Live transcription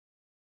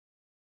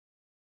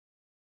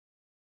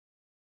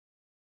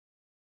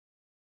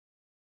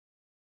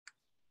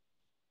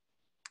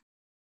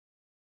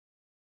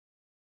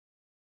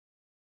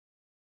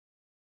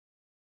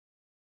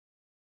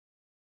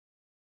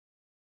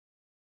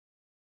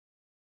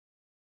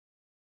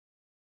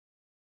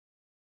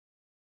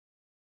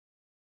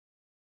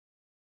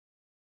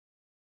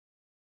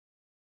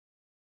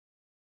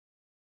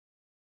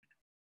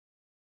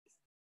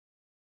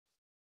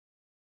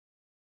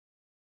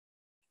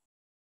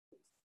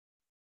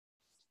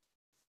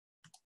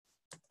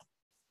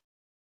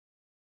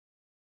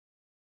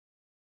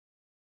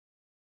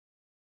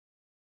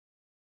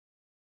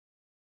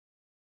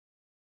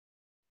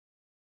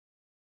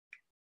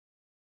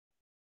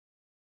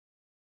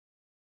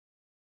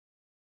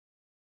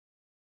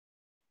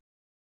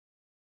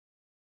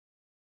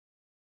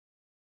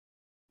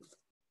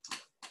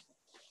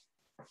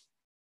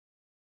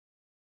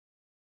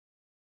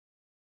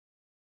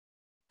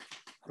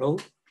Hello?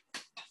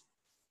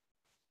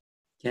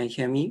 Can you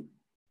hear me?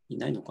 い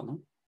ないのかな?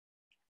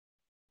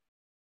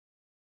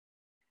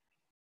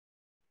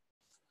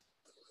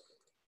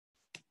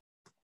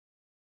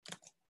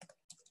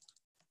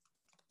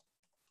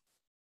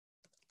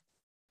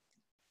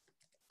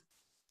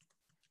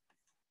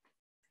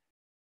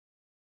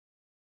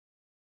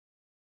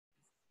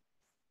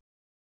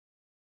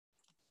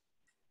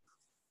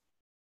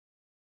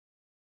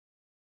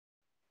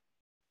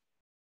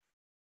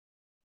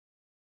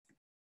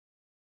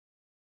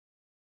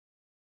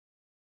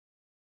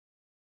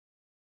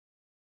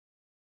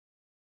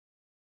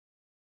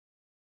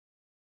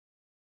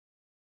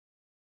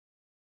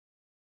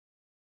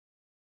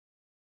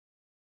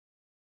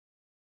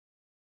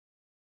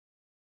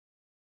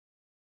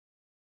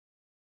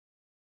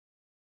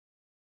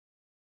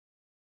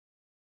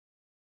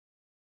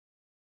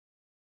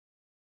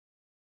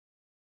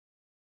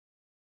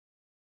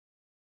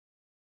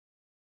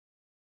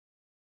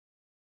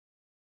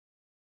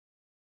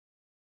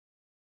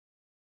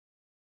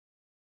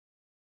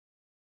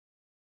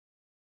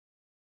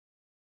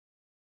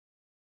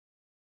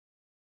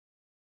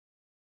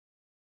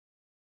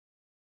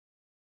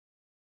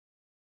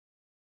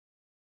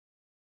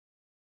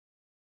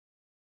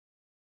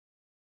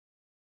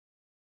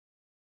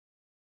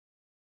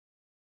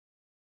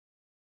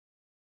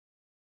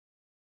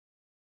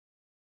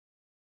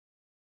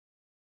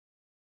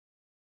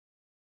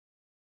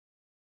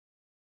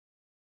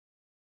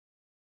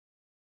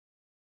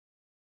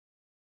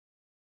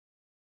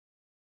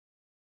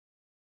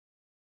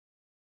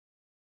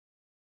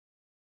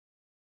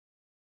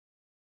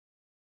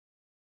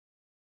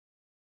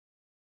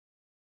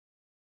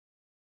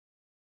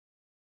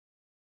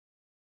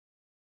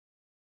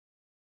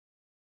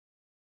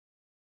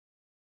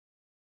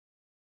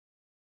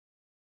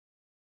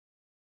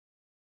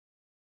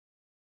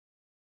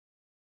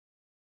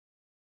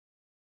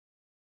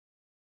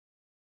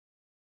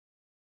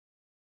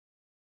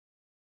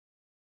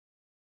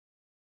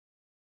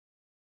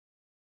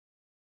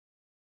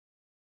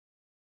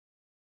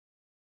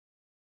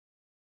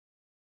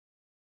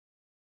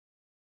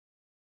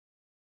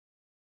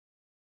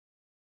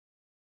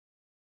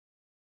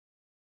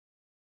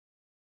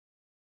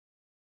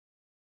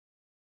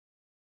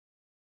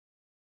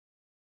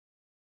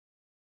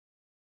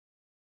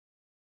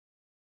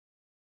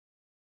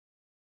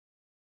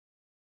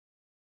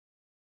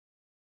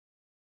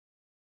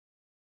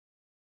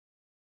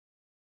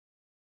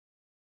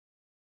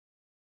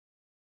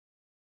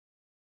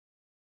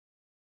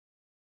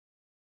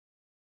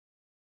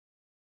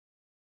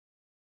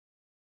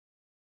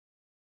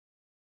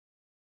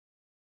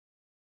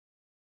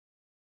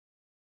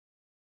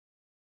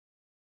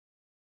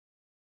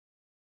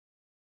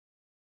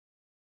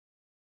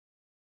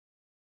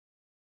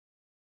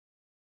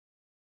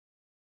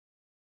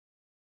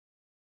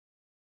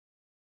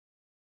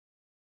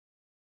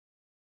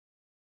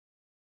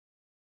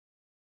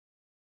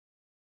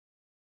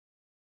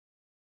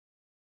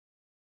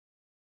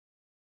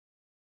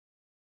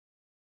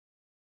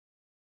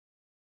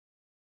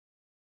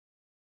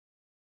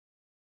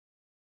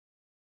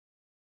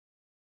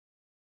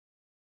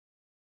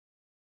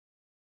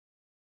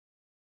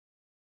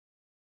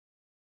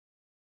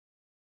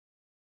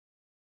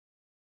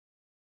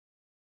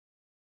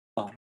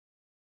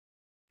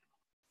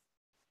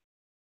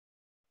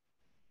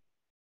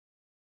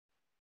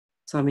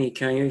 Sami,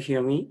 can you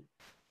hear me?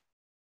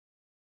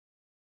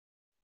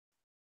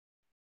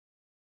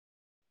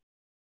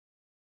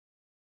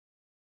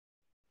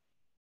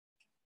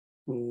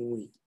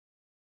 Ui.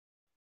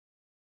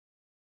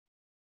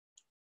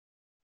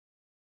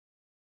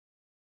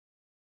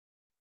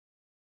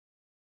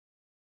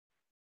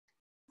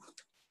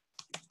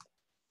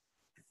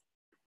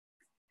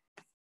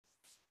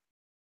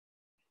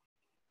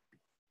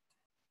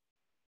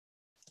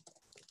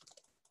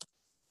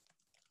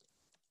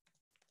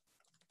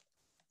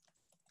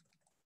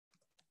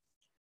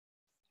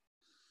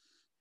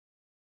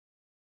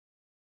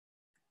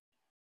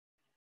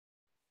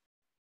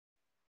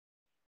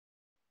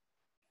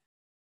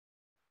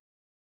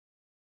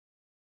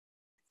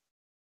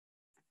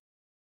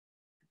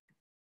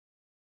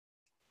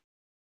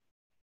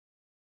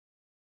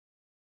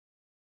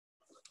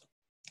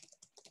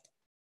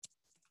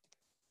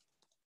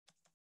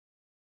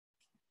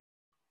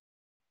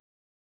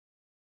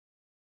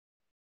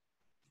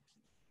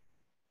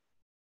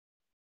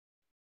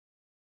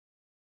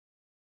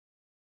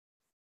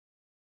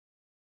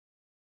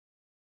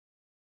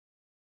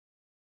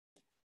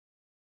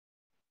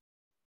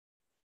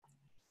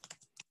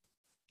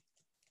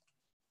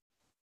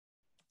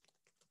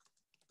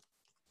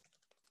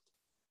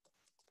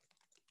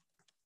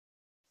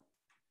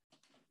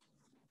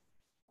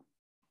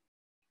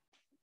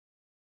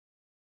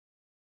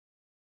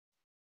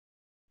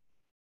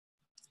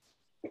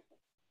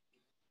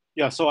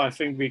 Yeah, so I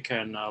think we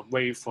can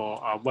wait for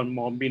 1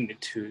 more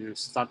minute to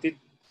start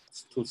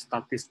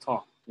this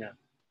talk. Yeah.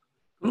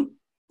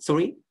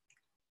 Sorry?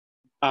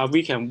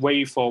 We can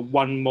wait for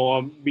 1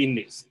 more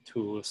minute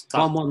to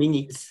start. 1 more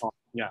minute.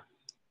 Yeah.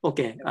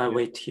 Okay, I'll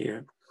wait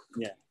here.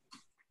 Yeah.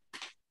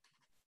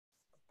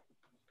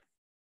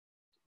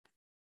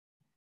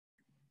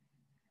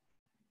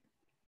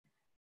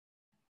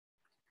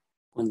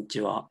 こんに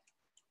ちは。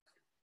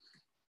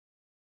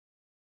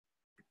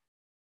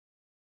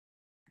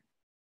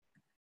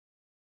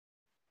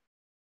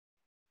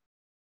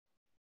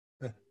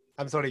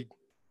I'm sorry.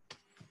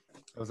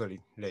 I'm sorry.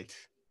 Late.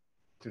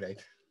 Too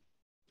late.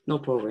 No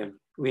problem.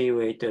 We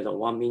waited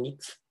 1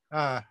 minute.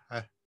 I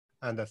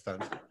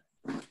understand.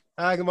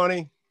 Good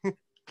morning.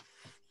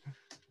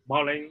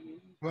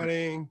 Morning.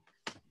 Morning.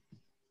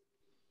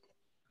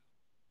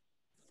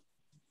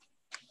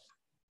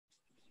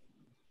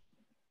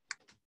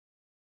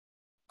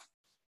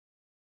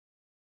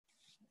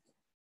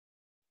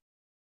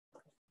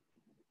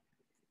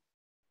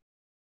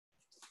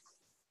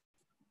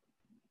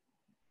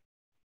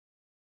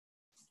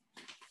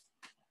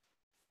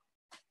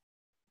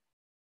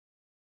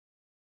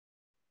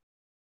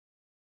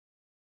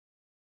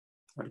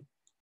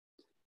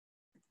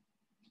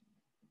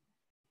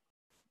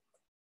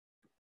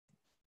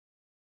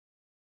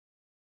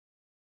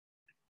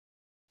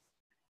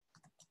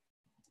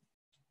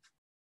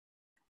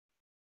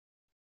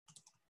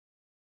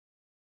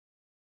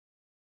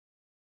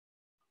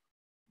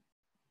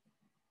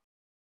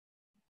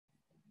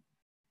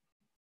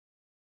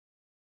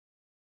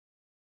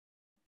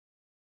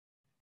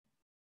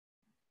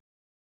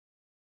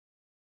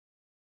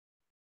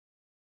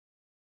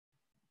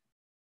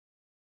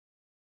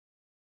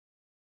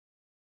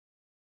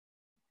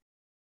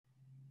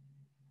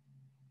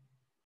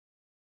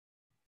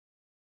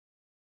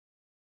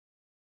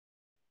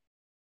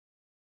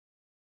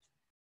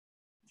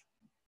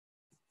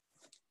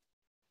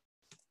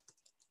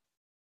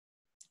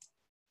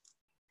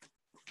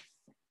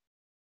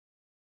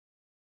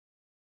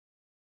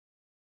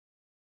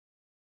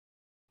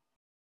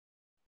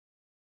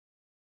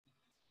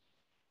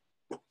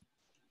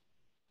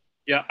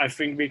 Yeah, I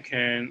think we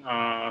can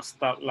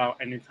start now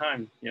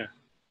anytime. Yeah.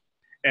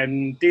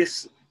 And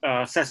this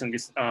session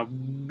is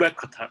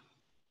recorded.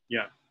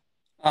 Yeah.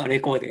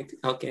 Recorded.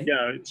 Okay.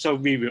 Yeah. So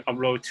we will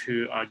upload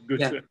to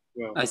YouTube as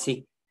well. I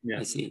see.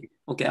 Yeah. I see.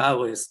 Okay, I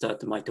will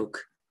start my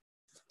talk.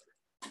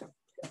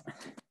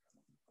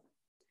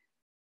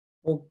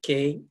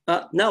 Okay.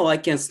 Now I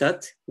can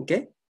start.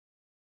 Okay.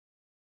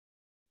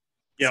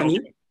 Yeah. Sami?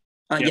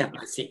 Okay. Yeah,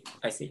 I see.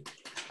 I see.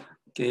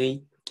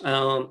 Okay.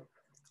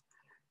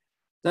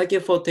 Thank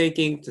you for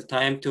taking the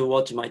time to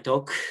watch my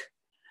talk.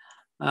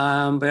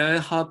 I'm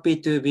very happy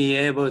to be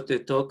able to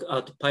talk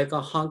at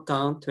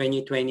PyCon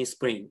 2020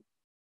 Spring.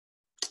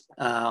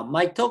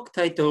 My talk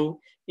title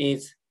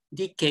is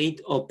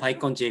Decade of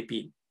PyCon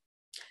JP,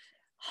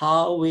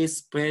 How We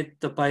Spread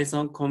the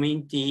Python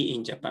Community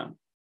in Japan.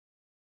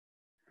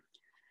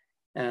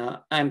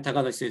 I'm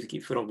Takanori Suzuki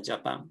from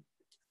Japan.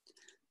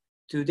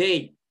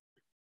 Today,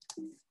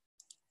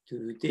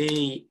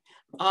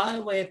 I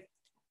will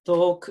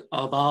talk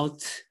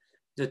about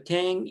the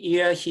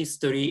 10-year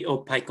history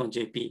of PyCon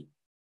JP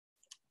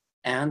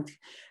and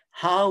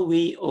how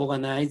we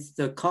organized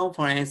the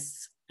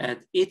conference and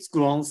it's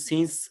grown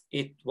since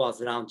it was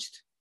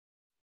launched.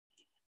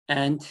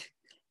 And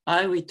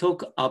I will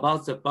talk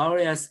about the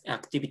various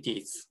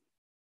activities.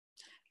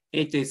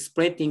 It is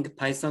spreading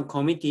Python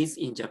communities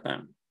in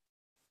Japan.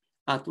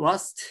 At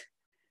last,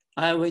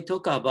 I will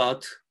talk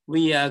about what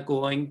we are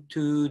going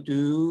to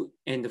do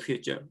in the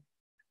future.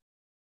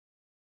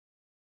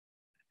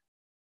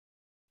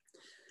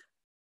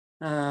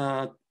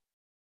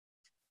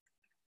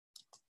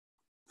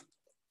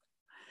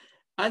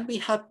 I'd be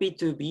happy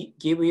to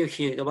give you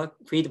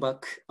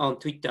feedback on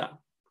Twitter.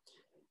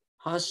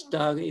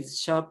 Hashtag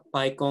is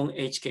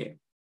 #PyConHK.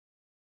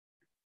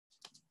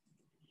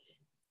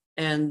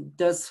 And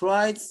the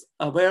slides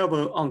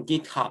available on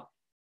GitHub,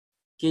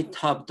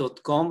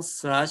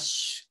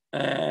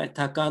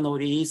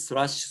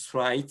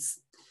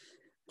 github.com/Takanori/slides.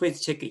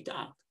 Please check it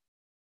out.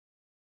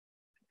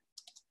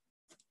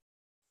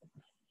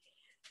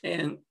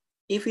 And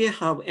if you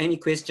have any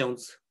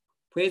questions,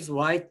 please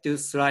write to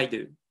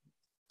Slido.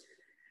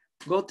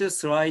 Go to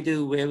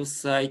Slido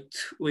website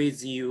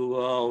with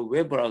your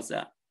web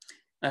browser,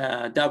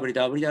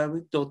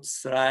 www.sli.do,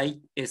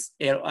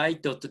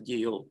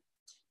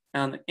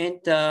 and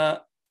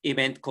enter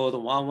event code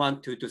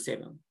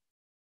 11227.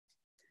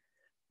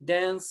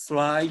 Then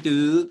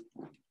Slido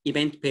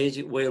event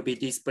page will be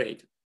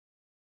displayed.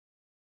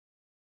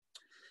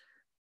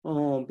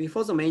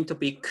 Before the main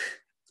topic,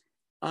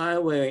 I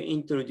will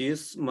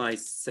introduce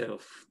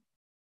myself.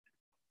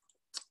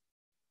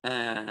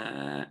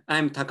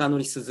 I'm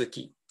Takanori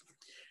Suzuki.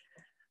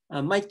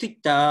 My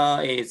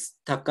Twitter is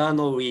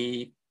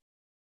Takanori.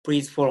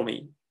 Please follow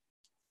me.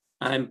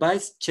 I'm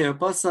Vice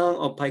Chairperson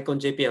of PyCon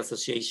JP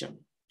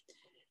Association.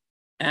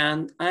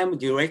 And I'm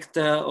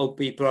Director of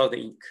PPROD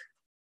Inc.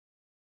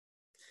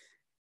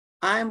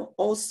 I'm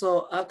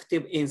also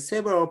active in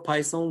several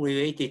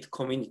Python-related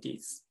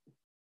communities.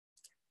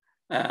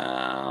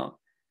 Python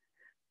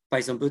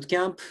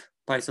Bootcamp,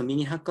 Python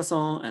Mini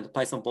Hackathon, and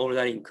Python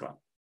Bouldering Club.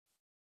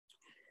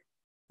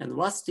 And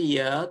last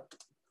year,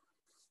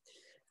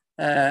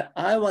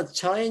 I was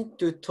challenged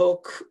to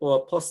talk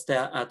or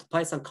poster at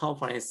Python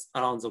conference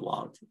around the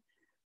world,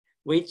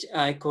 which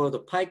I called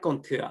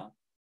PyCon Tour.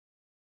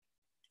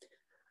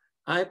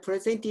 I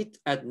presented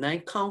at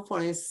 9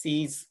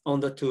 conferences on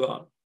the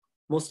tour,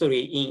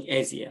 mostly in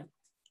Asia.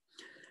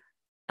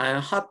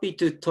 I'm happy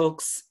to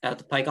talk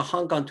at PyCon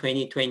Hong Kong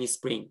 2020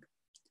 Spring,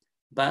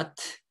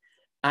 but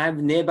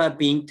I've never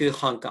been to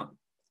Hong Kong.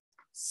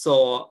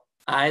 So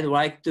I'd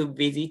like to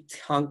visit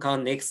Hong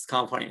Kong next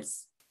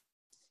conference.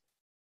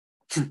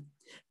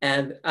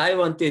 And I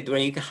want to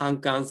drink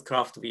Hong Kong's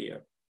craft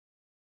beer.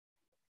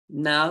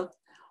 Now,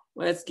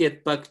 let's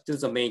get back to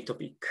the main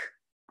topic.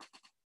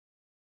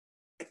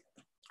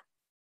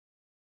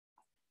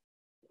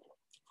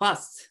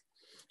 First,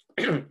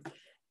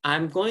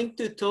 I'm going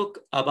to talk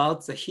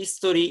about the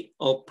history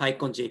of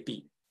PyCon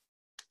JP.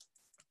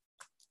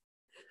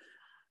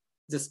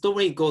 The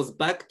story goes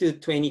back to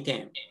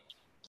 2010.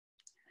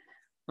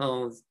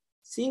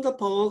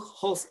 Singapore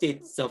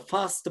hosted the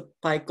first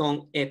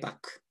PyCon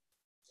APAC.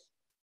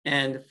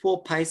 And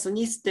 4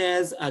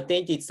 Pythonistas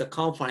attended the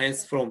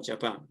conference from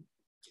Japan.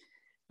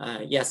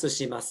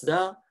 Yasushi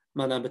Masuda,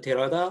 Manabu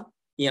Terada,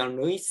 Ian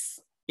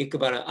Lewis,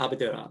 Iqbal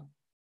Abdullah.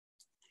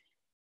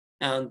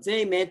 And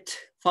they met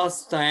for the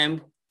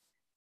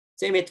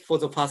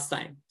first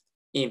time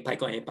in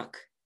PyCon APAC.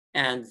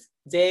 And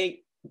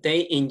they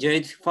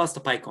enjoyed first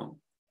PyCon.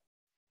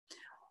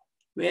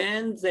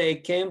 When they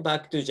came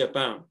back to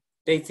Japan,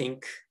 they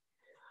think,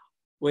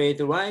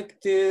 we'd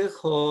like to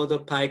hold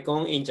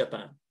PyCon in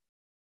Japan.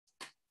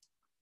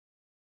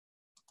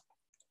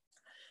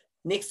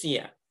 Next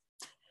year,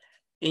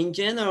 in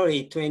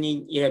January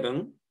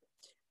 2011,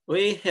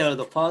 we held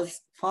the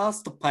first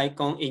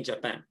PyCon in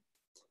Japan.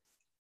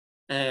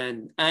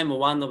 And I'm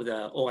one of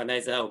the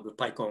organizers of the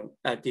PyCon,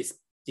 this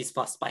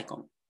first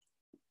PyCon.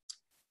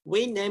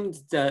 We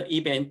named the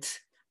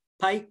event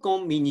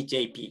PyCon Mini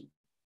JP.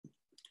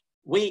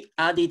 We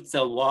added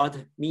the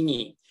word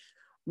mini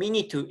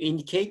to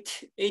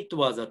indicate it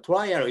was a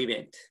trial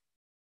event.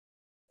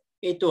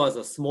 It was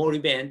a small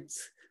event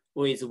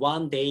with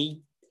 1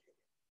 day,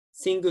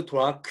 single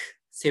track,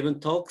 7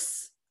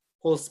 talks,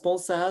 4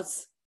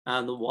 sponsors,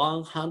 and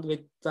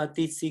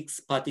 136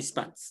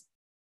 participants.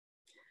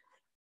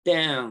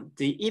 Then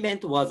the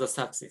event was a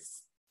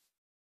success.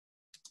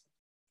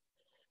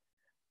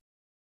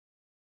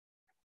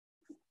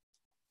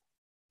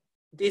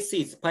 This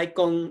is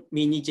PyCon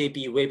Mini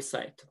JP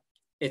website.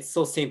 It's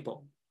so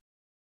simple.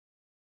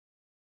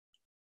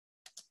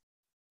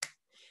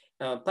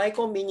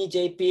 PyCon Mini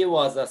JP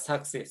was a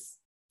success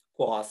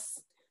for us.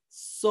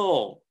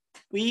 So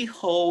we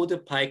hold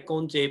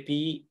PyCon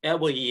JP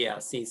every year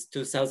since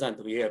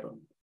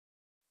 2011.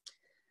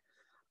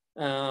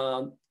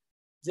 PyCon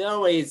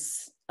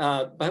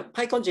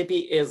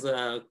JP is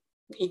an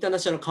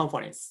international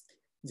conference.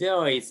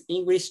 There is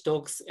English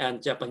talks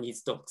and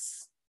Japanese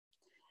talks.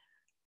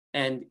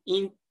 And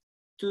in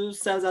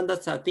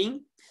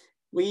 2013,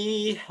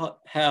 we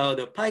held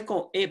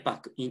PyCon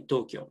APAC in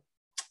Tokyo.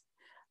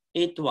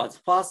 It was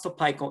first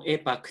PyCon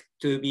APAC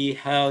to be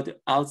held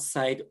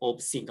outside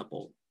of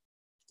Singapore.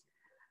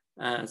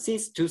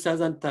 Since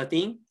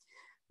 2013,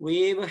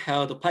 we've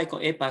held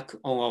PyCon APAC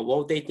on a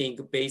rotating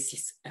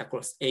basis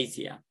across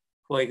Asia.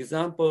 For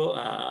example,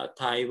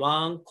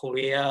 Taiwan,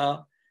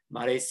 Korea,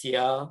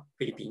 Malaysia,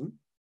 Philippines.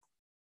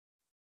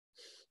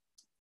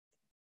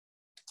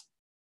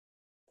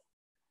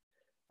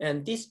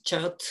 And this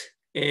chart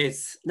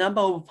is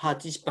number of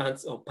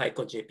participants of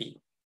PyCon JP.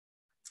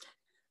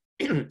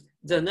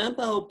 The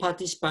number of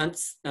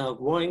participants are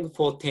growing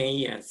for 10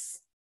 years.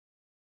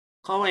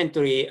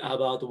 Currently,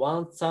 about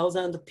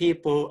 1,000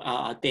 people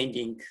are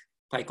attending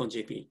PyCon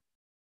JP.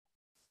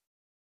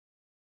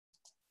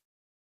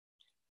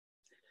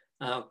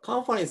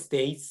 Conference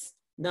days,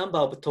 number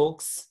of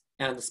talks,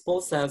 and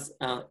sponsors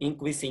are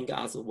increasing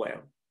as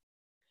well.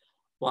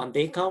 1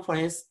 day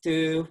conference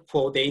to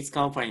 4 days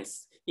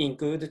conference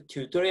include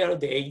tutorial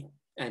day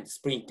and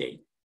sprint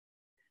day.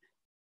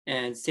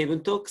 And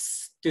 7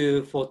 talks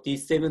to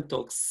 47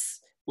 talks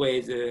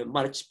with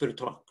multiple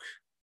track.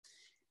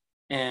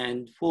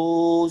 And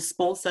 4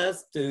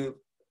 sponsors to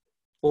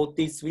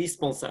 43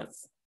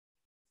 sponsors.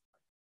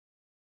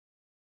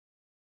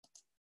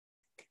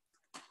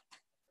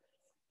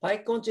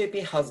 PyCon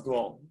JP has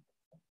grown.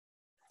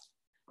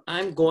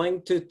 I'm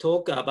going to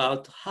talk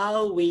about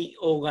how we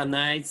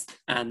organized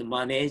and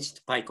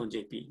managed PyCon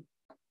JP.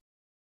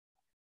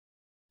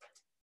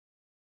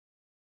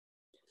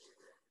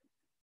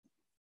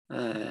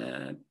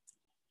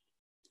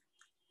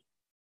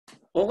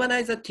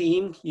 Organizer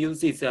team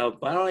uses a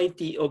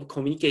variety of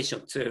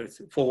communication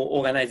tools for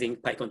organizing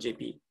PyCon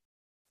JP.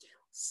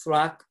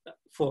 Slack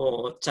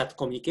for chat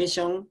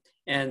communication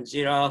and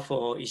Jira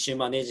for issue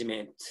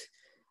management.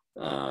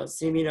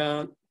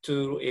 Similar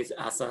tool is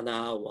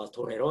Asana or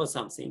Trello or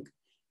something.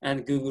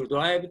 And Google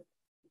Drive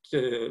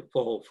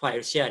for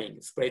file sharing,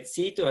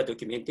 spreadsheet or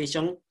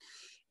documentation,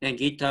 and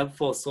GitHub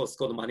for source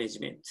code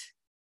management.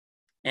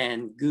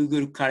 And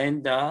Google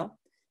Calendar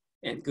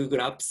and Google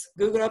Apps.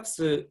 Google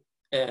Apps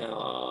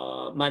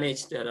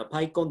manage the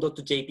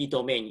PyCon.jp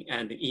domain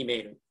and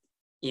email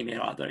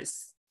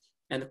address,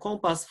 and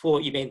Compass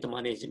for event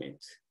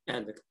management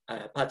and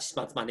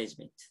participant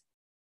management.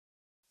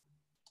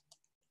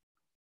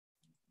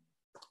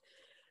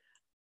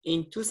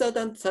 In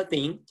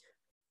 2013,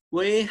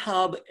 we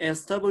have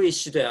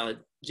established a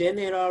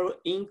general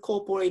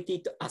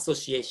incorporated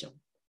association.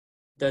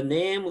 The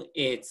name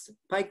is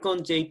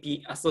PyCon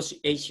JP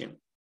Association.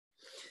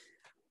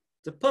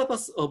 The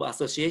purpose of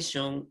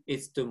association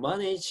is to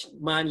manage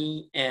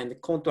money and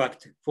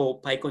contract for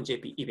PyCon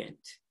JP event.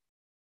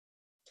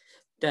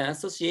 The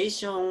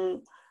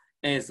association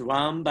is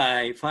run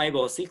by 5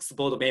 or 6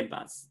 board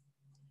members.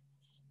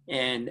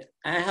 And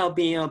I have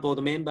been a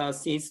board member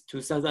since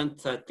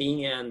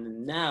 2013,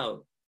 and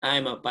now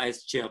I'm a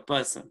vice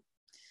chairperson.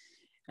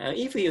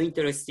 If you're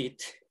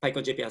interested in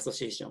PyCon JP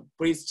Association,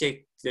 please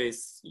check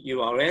this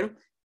URL,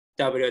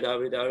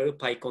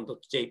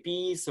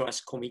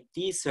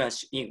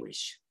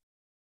 www.pycon.jp/committee/English.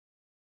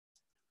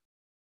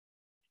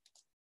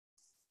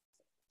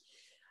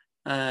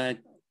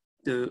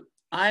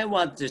 I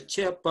was the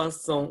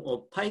chairperson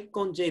of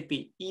PyCon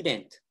JP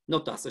event,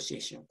 not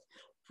association,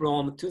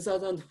 from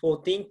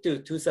 2014 to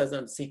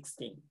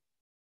 2016.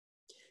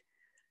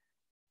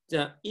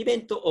 The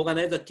event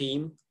organizer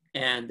team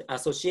and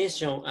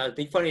association are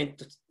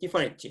different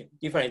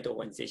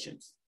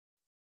organizations.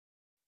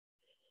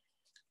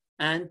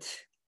 And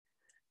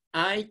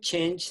I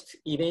changed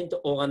event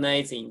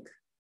organizing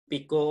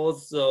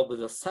because of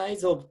the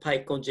size of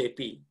PyCon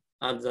JP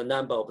and the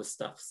number of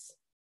staffs.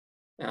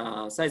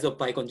 Size of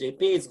PyCon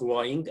JP is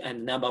growing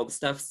and number of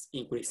staffs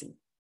increasing.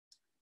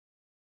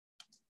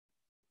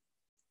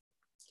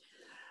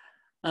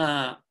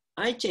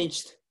 I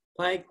changed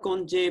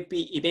PyCon JP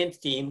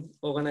event team,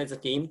 organizer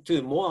team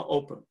to more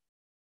open.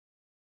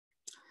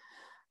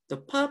 The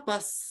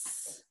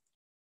purpose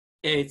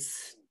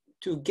is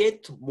to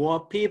get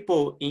more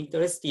people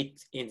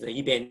interested in the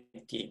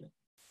event team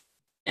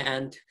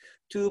and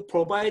to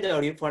provide a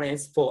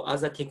reference for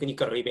other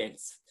technical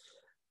events.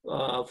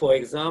 For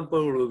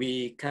example,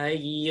 Ruby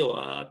Kaigi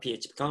or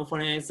PHP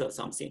conference or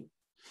something.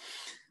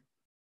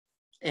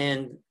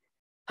 And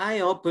I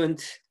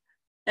opened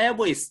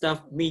every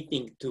staff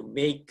meeting to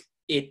make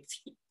it,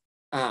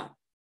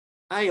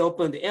 I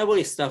opened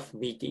every staff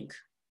meeting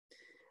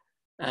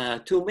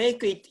to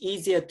make it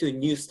easier to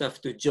new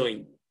staff to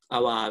join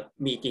our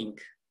meeting.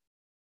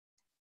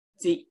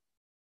 The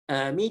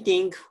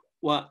meeting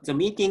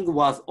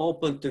was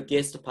open to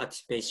guest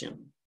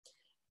participation,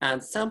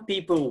 and some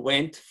people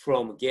went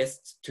from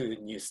guests to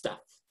new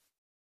staff.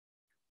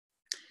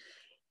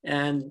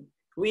 And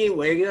we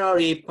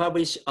regularly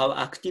publish our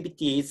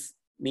activities,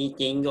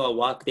 meeting or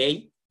work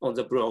day on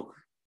the blog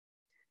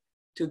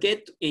to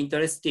get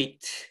interested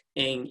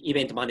in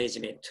event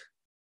management.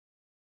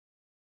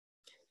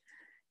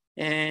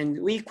 And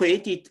we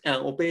created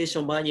an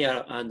operation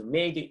manual and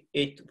made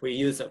it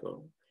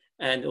reusable.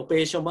 And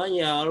operation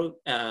manual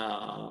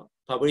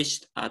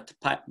published at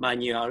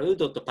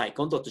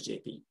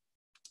manual.pycon.jp.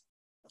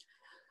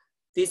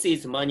 This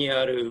is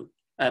manual,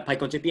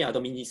 PyCon JP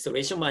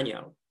administration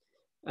manual.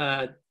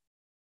 But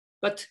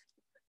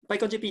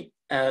PyCon JP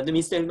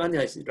administration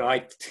manual is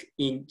right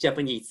in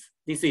Japanese.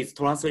 This is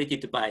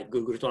translated by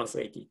Google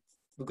Translate.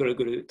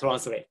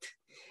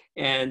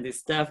 And the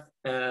staff,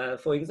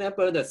 for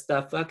example, the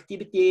staff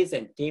activities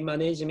and team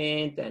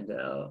management and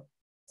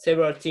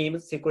several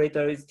teams,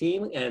 secretaries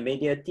team and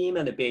media team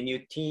and the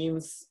venue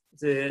teams,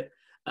 the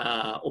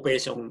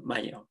operation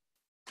manual.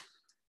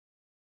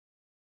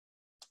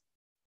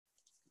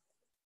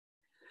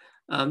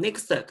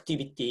 Next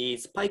activity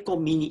is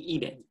PyCon mini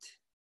event.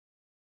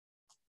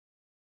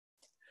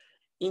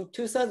 In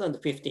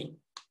 2015,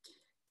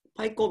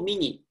 PyCon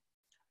mini,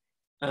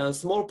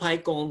 small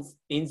PyCons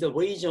in the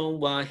region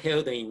were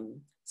held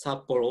in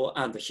Sapporo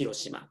and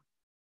Hiroshima.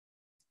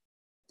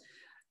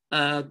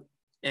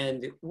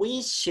 And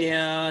we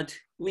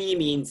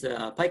means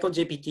PyCon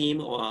JP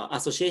team or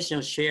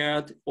association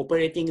shared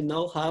operating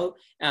know-how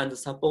and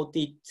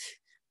supported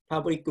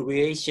public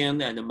relation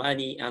and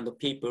money and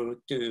people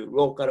to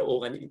local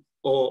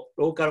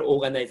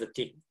organizer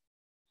team.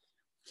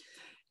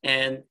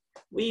 And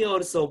we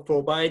also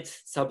provide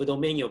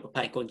subdomain of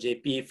PyCon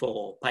JP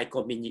for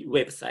PyCon mini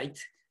website.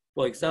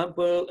 For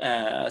example,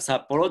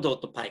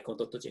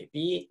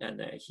 sapporo.pycon.jp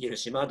and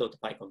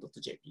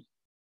hiroshima.pycon.jp.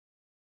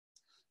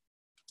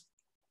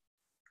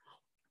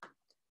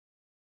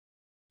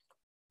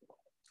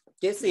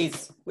 This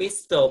is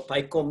list of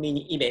PyCon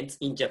mini events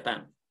in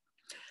Japan.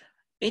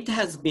 It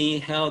has been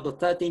held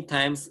 13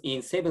 times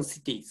in 7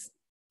 cities.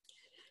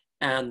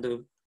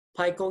 And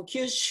PyCon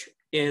Kyushu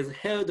is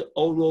held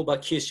all over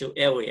Kyushu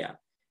area.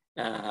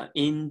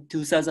 In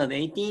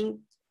 2018,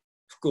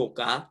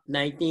 Fukuoka,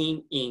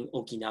 19 in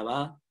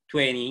Okinawa,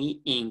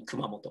 20 in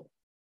Kumamoto.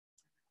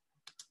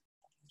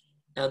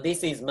 And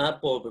this is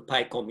map of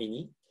PyCon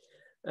mini.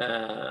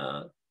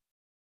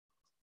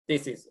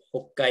 This is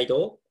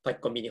Hokkaido,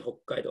 PyCon mini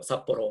Hokkaido,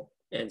 Sapporo,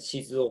 and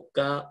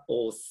Shizuoka,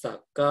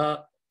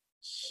 Osaka,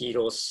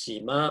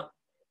 Hiroshima,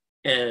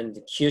 and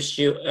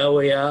Kyushu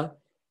area,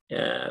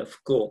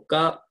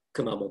 Fukuoka,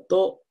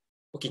 Kumamoto,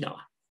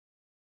 Okinawa.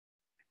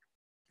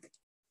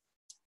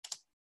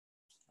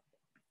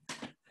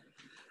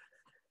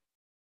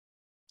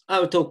 I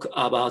will talk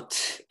about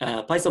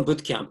Python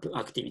bootcamp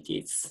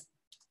activities.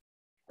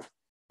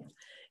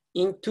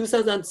 In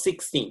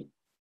 2016,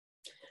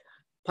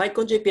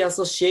 PyCon JP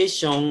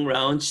Association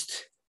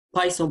launched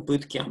Python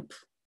Bootcamp.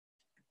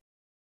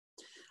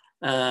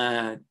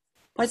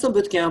 Python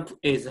Bootcamp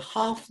is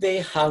half-day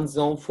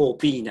hands-on for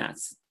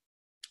beginners.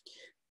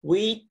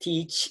 We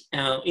teach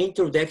an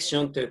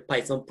introduction to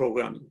Python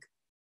programming.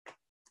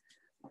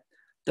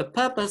 The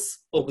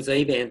purpose of the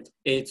event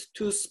is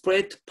to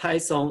spread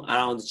Python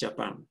around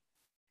Japan.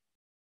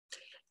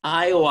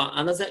 I or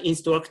another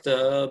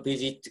instructor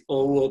visit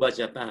all over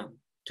Japan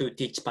to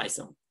teach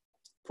Python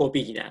for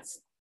beginners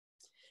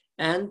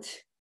and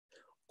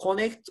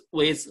connect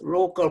with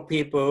local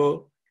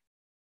people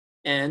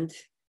and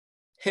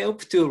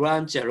help to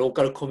launch a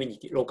local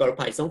community, local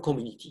Python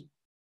community.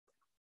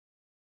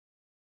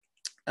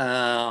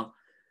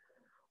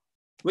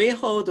 We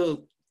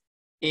hold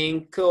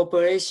in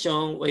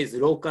cooperation with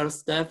local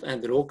staff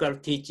and local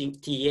teaching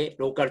TA,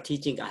 local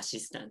teaching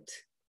assistant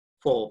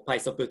for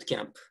Python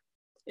Bootcamp.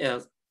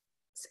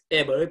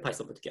 Every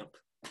Python Bootcamp.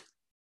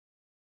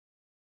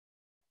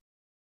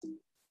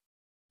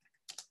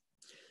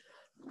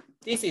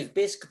 This is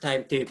basic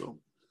timetable.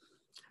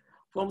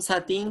 From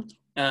 13,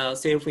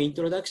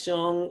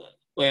 self-introduction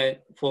with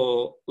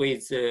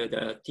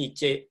the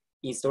teacher,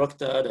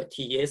 instructor, the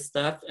TA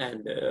staff,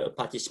 and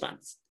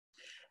participants.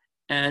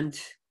 And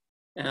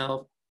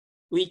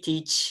we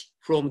teach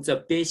from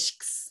the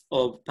basics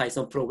of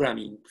Python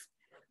programming.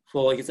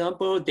 For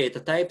example, data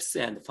types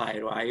and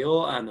file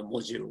I/O and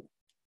module.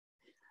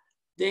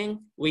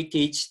 Then we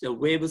teach the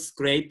web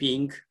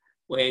scraping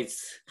with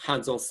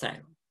hands-on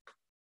style.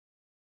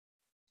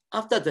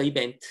 After the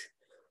event,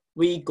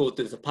 we go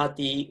to the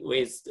party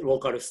with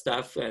local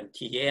staff and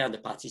TA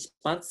and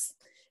participants.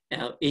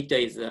 It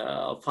is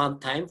a fun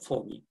time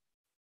for me.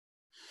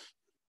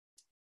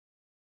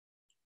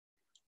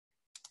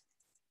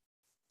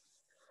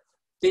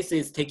 This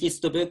is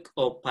textbook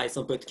of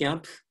Python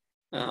Bootcamp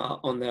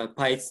on the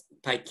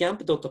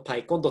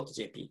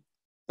pycamp.pycon.jp.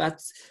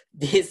 But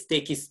this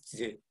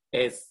text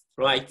is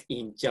right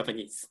in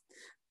Japanese.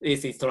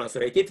 This is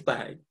translated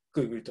by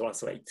Google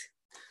Translate.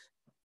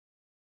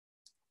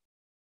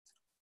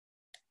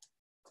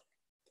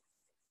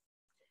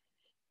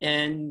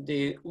 And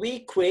we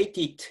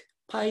created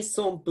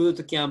Python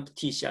Bootcamp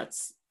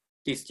t-shirts,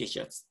 these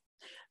t-shirts.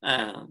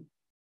 And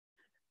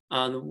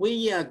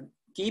we are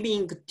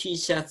giving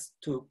t-shirts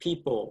to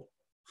people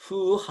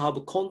who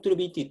have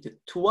contributed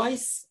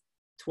twice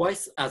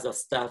as a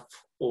staff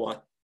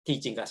or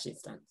teaching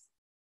assistant.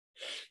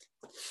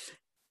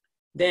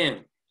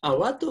 Then a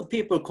lot of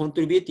people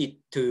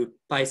contributed to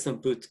Python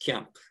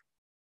Bootcamp.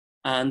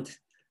 And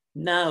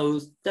now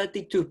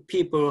 32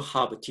 people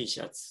have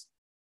t-shirts.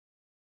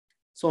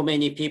 So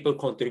many people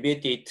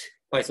contributed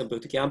Python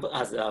Bootcamp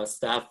as a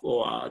staff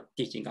or a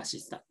teaching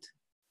assistant.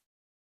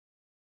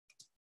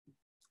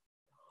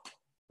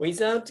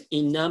 Result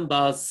in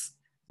numbers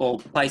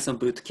of Python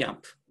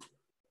Bootcamp.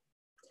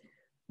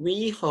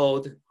 We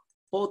hold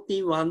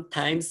 41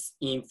 times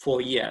in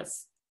 4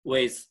 years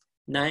with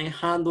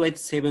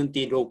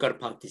 970 local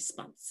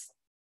participants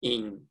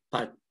in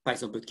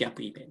Python Bootcamp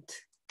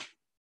event.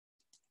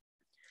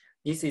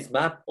 This is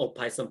map of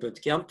Python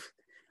Bootcamp.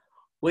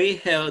 We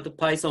held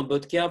Python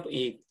Bootcamp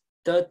in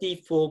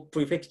 34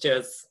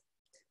 prefectures,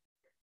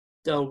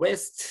 the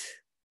rest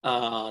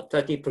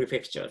 30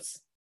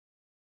 prefectures.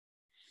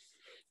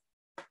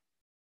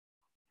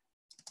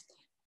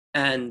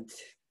 And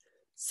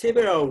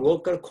several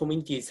local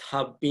communities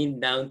have been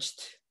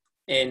launched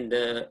in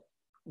the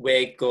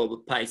wake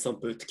of Python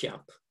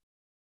Bootcamp.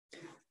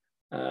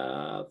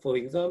 For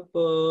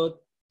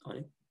example,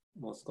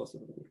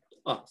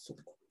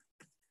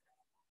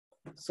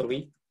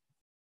 sorry.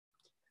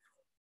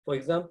 For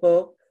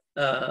example,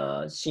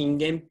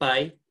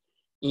 Shingen-pai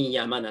in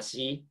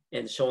Yamanashi,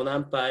 and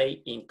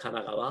Shonan-pai in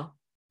Kanagawa,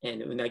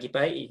 and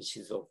Unagi-pai in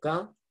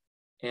Shizuoka,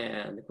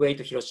 and Great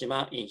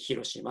Hiroshima in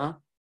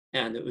Hiroshima,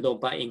 and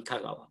Udon-pai in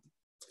Kagawa.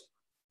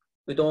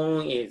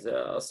 Udon is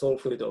a soul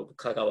food of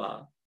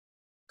Kagawa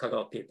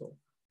people.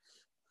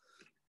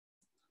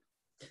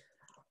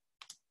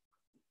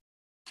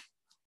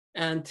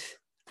 And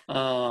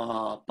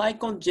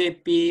PyCon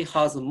JP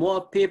has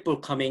more people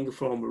coming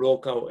from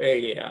local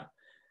area.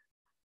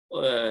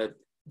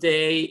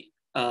 They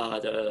are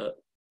the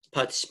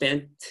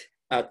participant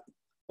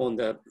on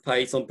the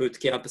Python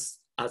Bootcamp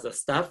as a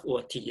staff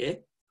or TA.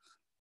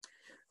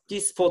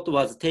 This photo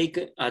was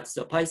taken at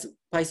the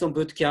Python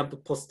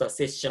Bootcamp poster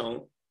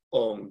session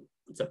on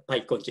the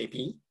PyCon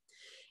JP.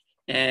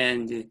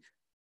 And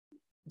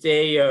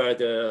they are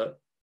the,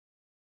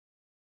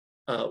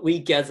 we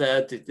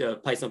gathered the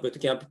Python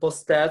Bootcamp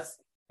posters,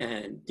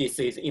 and this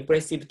is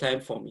impressive time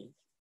for me.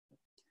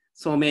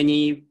 So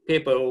many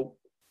people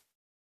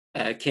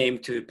came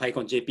to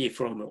PyCon JP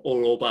from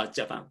all over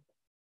Japan.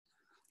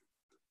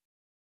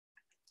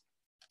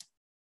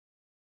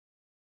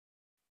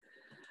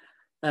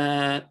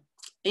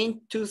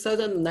 In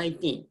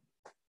 2019,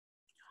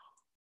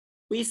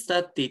 we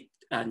started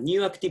a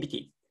new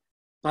activity,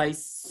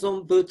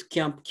 Python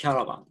Bootcamp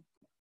Caravan.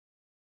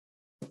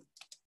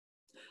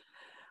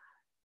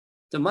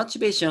 The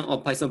motivation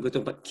of Python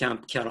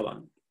Bootcamp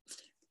Caravan.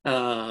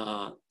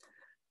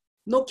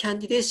 No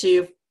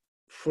candidacy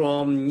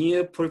from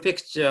new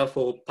prefecture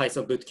for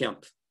Python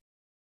Bootcamp.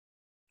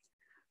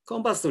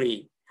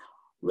 Conversely,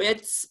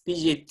 let's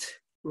visit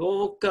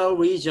local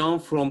region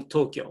from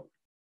Tokyo.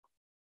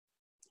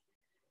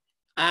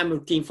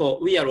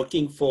 We are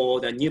looking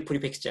for the new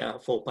prefecture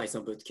for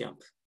Python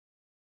Bootcamp.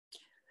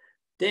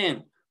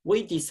 Then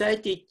we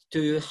decided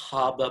to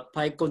have a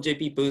PyCon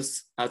JP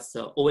booth at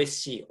the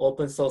OSC,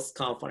 Open Source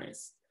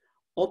Conference.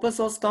 Open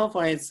Source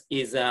Conference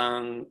is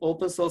an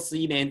open source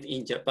event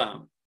in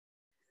Japan.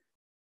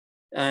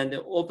 And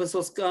the Open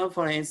Source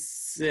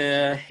Conference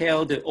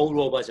held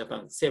all over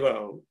Japan,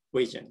 several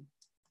regions.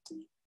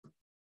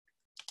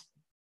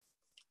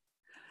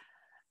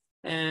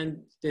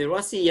 And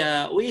last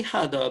year, we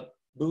had a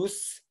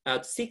booth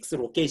at 6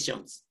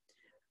 locations: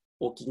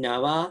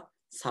 Okinawa,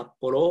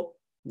 Sapporo,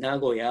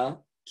 Nagoya,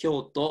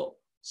 Kyoto,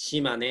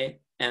 Shimane,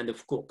 and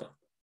Fukuoka.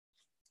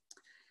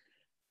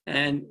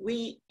 And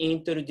we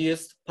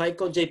introduced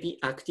PyCon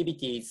JP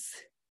activities,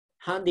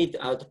 handed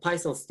out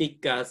Python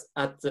stickers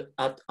at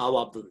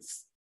our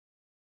booth,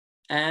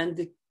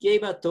 and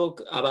gave a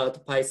talk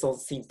about Python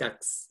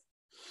syntax.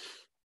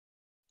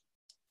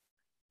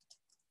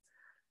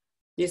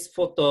 This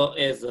photo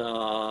is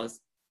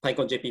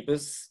PyCon JP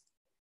booth,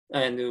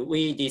 and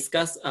we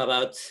discussed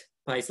about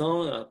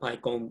Python,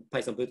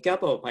 Python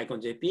Bootcamp or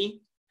PyCon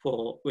JP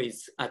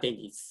with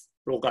attendees,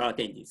 local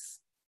attendees.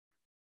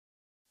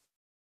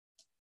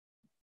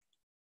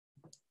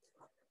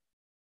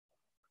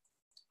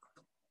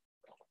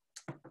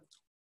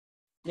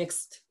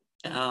 Next,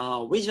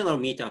 regional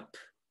meetup.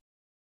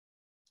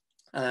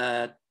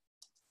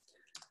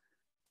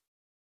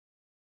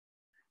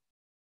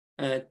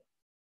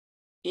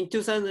 In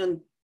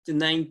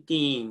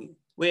 2019,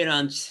 we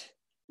launched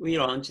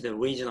the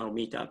regional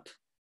meetup.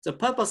 The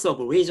purpose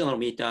of regional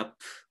meetup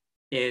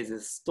is a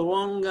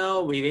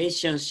stronger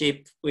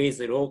relationship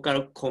with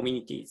local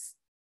communities,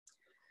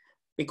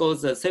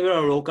 because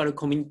several local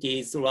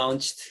communities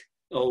launched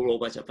all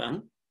over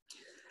Japan.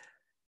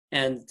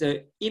 And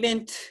the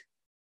event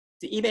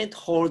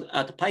held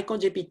at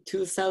PyCon JP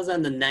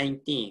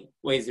 2019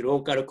 with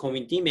local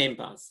community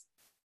members.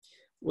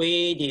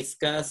 We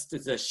discussed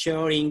the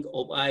sharing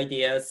of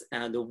ideas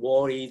and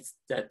worries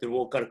that the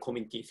local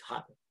communities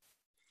have.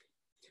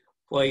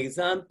 For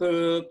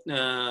example,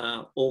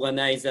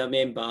 organizer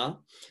member,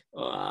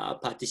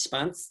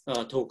 participants,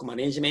 talk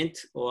management,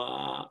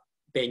 or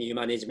venue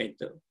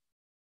management,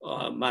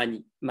 or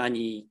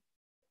money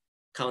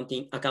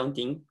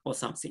accounting, or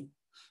something.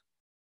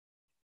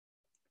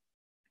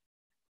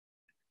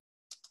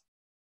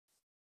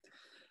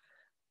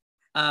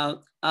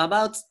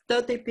 About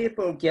 30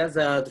 people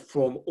gathered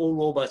from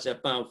all over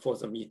Japan for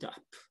the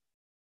meetup.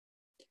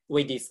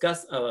 We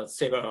discussed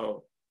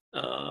several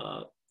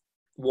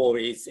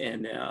worries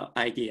and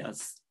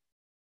ideas.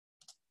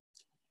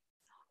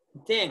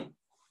 Then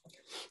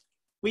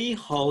we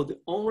held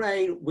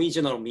online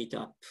regional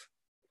meetup.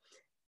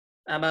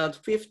 About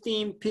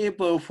 15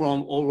 people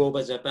from all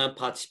over Japan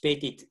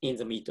participated in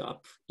the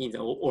meetup, in the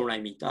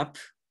online meetup.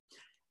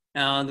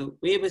 And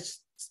we've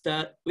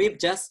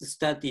just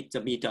started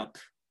the meetup,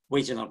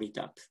 regional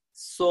meetup.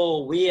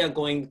 So we are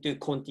going to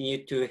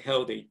continue to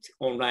hold it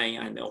online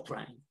and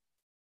offline.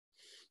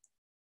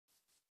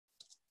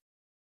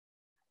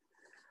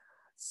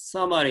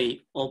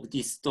 Summary of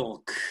this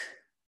talk.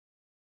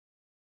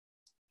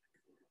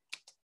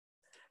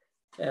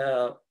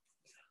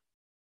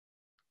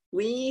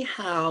 We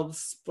have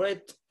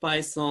spread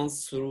Python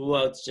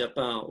throughout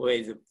Japan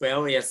with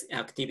various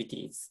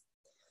activities.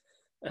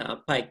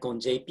 PyCon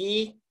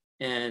JP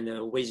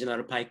and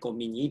regional PyCon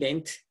mini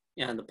event,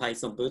 and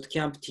Python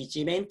Bootcamp teach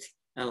event,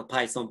 and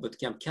Python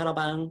Bootcamp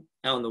Caravan,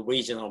 and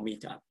regional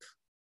meetup.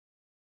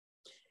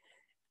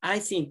 I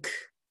think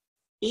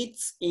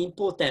it's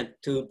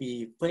important to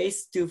be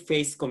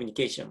face-to-face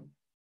communication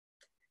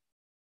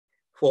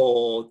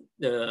for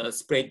the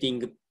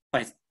spreading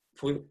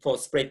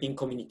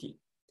community.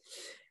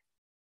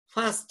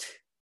 First,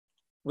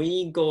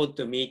 we go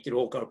to meet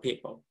local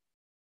people,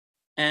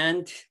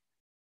 and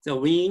the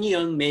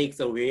reunion makes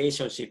the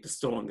relationship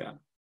stronger.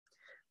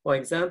 For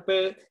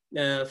example,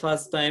 the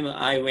first time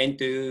I went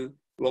to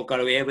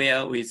local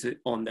area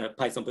on the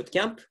Python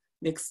Bootcamp.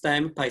 Next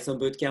time, Python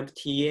Bootcamp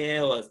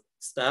TA or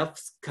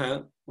staff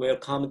will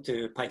come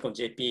to PyCon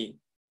JP,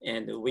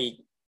 and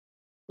we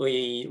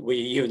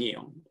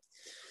reunion.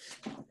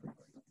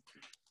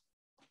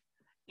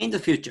 In the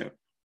future,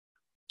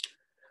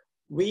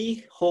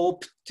 we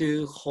hope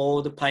to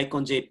hold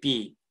PyCon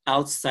JP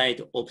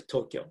outside of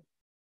Tokyo.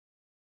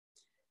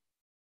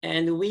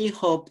 And we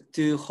hope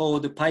to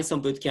hold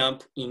Python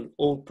Bootcamp in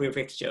all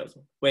prefectures,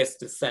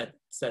 west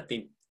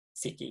 13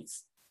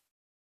 cities.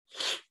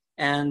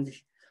 And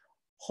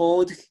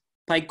hold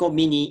PyCon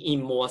Mini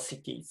in more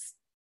cities.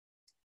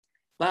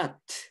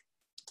 But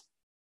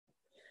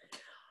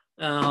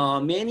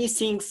many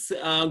things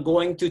are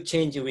going to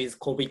change with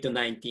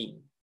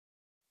COVID-19.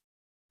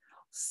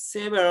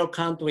 Several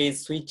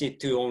countries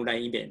switched to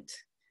online event.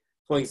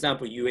 For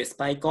example, US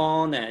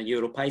PyCon and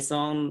Euro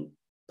Python,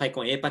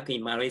 PyCon APAC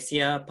in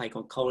Malaysia,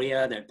 PyCon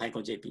Korea, and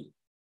PyCon JP.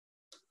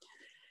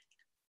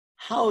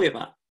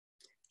 However,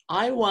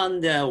 I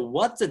wonder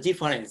what the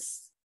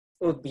difference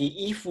would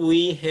be if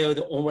we held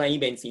online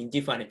events in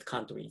different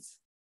countries.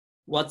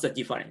 What's the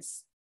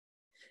difference?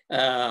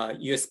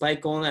 US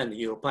PyCon and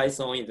Euro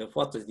Python,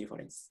 what's the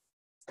difference?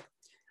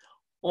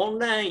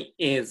 Online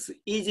is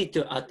easy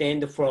to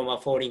attend from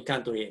a foreign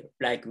country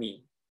like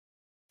me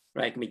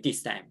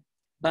this time.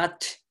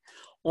 But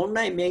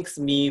online makes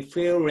me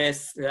feel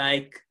less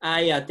like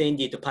I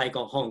attended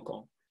PyCon Hong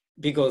Kong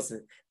because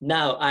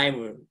now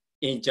I'm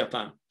in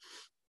Japan.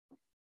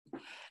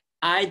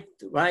 I'd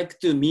like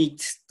to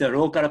meet the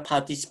local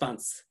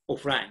participants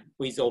offline.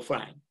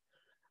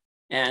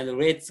 And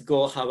let's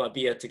go have a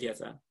beer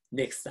together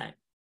next time.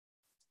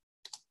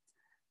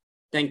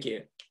 Thank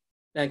you.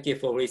 Thank you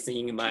for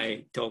listening to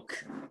my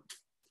talk.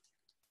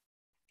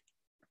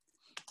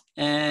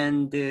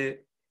 And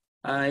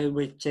I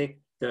will check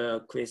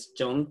the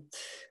question.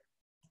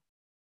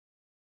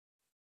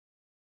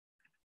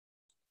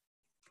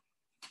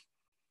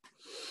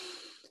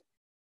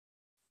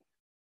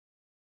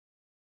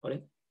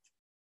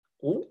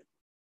 Oh,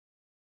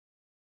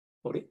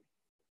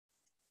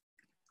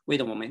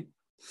 wait a moment.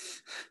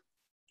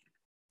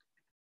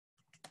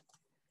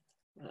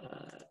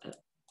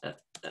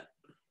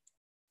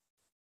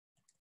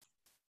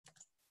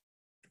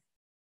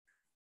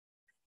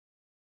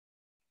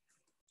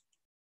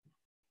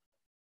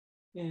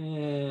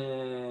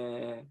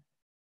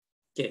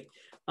 Okay.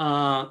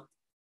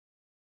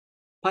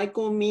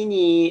 PyCon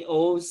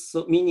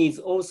minis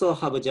also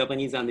have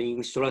Japanese and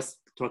English tracks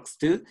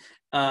too.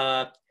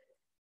 I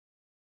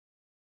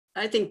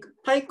think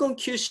PyCon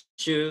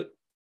Kyushu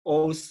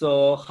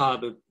also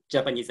have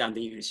Japanese and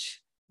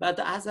English, but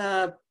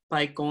other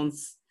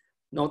PyCons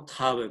not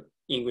have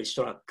English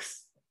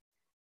tracks.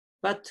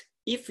 But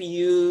if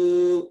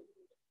you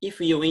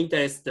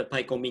interest the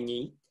PyCon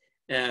mini,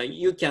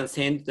 you can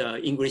send the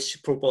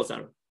English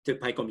proposal to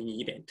PyCon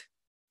mini event.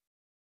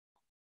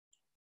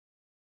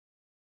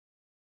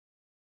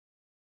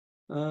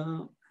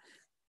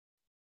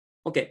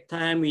 Okay,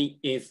 time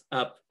is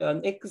up.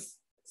 Next,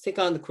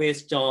 second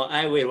question,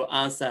 I will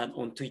answer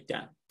on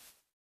Twitter.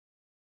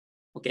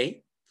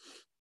 Okay.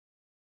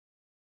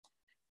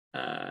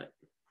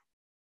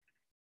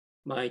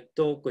 My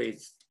talk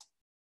is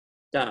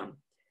done.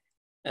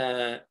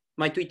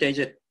 My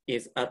Twitter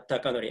is at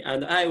Takanori,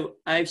 and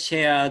I've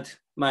shared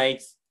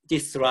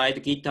this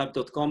slide,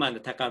 github.com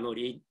and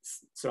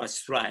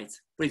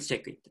Takanori/slides. Please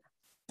check it.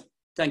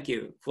 Thank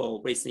you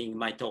for listening to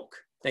my talk.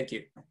 Thank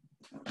you.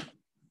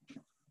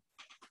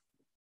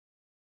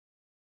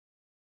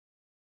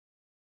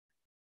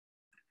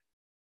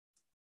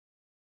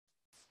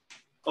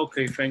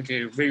 Okay, thank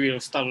you. We will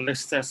start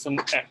next session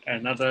at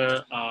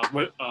another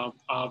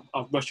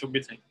virtual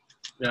meeting.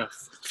 Yeah,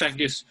 thank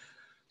you,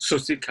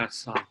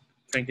 Suzuki-san.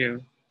 Thank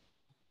you.